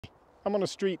I'm on a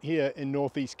street here in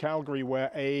northeast Calgary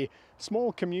where a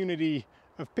small community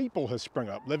of people has sprung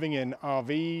up, living in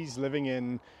RVs, living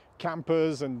in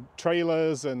campers and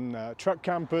trailers and truck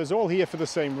campers, all here for the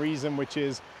same reason, which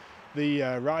is the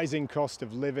rising cost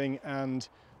of living and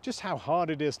just how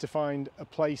hard it is to find a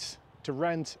place to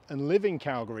rent and live in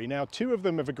Calgary. Now, two of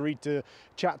them have agreed to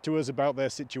chat to us about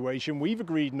their situation. We've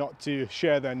agreed not to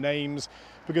share their names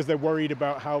because they're worried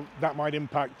about how that might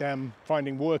impact them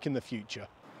finding work in the future.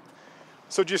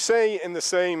 So do you stay in the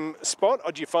same spot,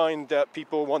 or do you find that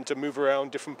people want to move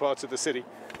around different parts of the city?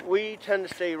 We tend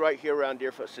to stay right here around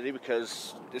Deerfoot City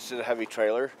because this is a heavy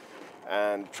trailer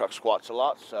and truck squats a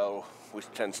lot, so we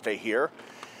tend to stay here.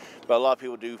 But a lot of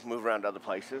people do move around to other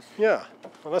places. Yeah,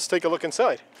 well, let's take a look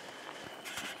inside.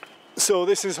 So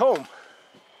this is home?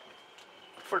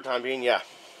 For the time being, yeah.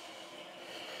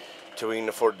 Till we can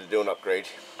afford to do an upgrade.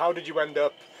 How did you end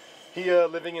up here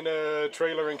living in a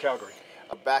trailer in Calgary?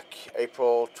 Back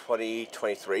April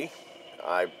 2023,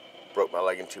 I broke my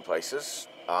leg in two places.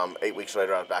 8 weeks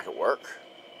later, I was back at work.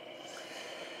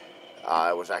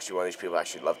 I was actually one of these people who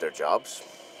actually loved their jobs.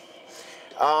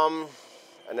 And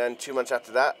then 2 months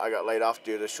after that, I got laid off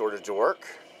due to shortage of work.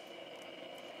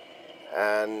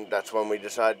 And that's when we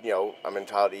decided, you know, I'm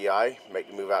entitled to EI, make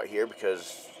the move out here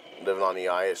because living on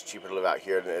EI is cheaper to live out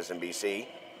here than it is in BC.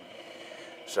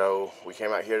 So we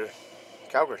came out here to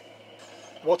Calgary.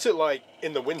 What's it like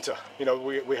in the winter? You know,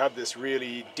 we had this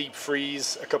really deep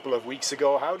freeze a couple of weeks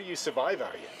ago. How do you survive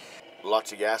out here?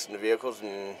 Lots of gas in the vehicles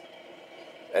and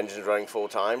engines running full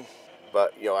time.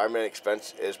 But, you know, our main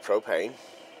expense is propane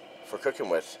for cooking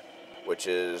with, which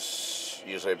is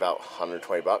usually about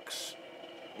 120 bucks.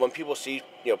 When people see,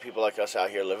 you know, people like us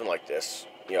out here living like this,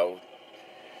 you know,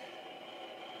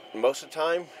 most of the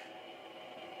time,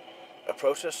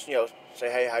 approach us, you know,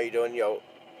 say, hey, how you doing, you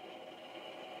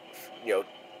know,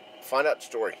 find out the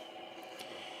story.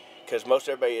 Because most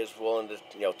everybody is willing to,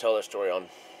 you know, tell their story on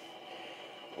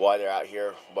why they're out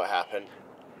here, what happened.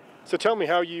 So tell me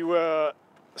how you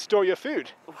store your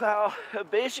food. Well,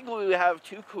 basically we have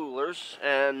two coolers,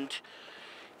 and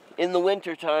in the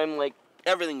winter time, like,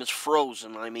 everything is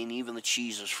frozen. I mean, even the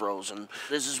cheese is frozen.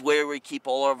 This is where we keep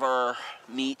all of our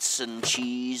meats and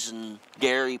cheese and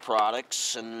dairy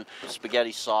products and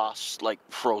spaghetti sauce, like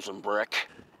frozen brick.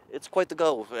 It's quite the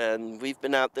go, and we've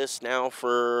been at this now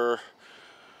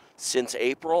since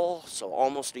April, so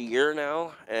almost a year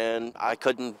now, and I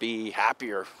couldn't be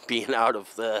happier being out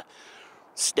of the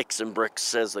sticks and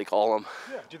bricks, as they call them.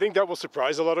 Yeah. Do you think that will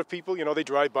surprise a lot of people? You know, they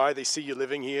drive by, they see you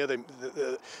living here,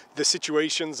 the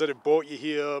situations that have brought you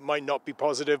here might not be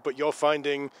positive, but you're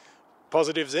finding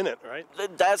positives in it, right?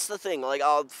 That's the thing. Like,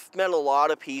 I've met a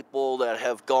lot of people that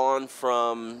have gone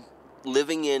from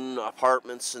living in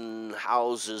apartments and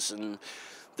houses, and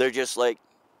they're just like,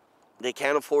 they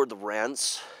can't afford the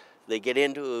rents. They get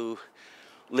into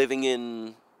living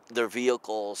in their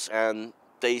vehicles, and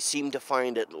they seem to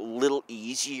find it a little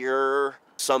easier.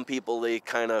 Some people, they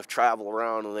kind of travel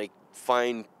around and they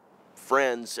find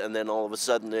friends, and then all of a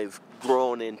sudden they've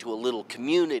grown into a little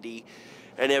community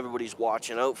and everybody's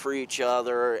watching out for each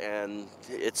other, and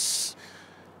it's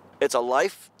a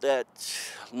life that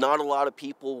not a lot of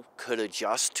people could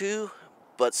adjust to,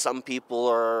 but some people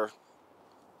are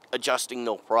adjusting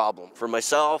no problem. For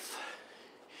myself,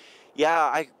 yeah,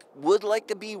 I would like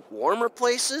to be warmer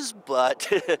places, but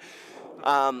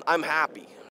I'm happy.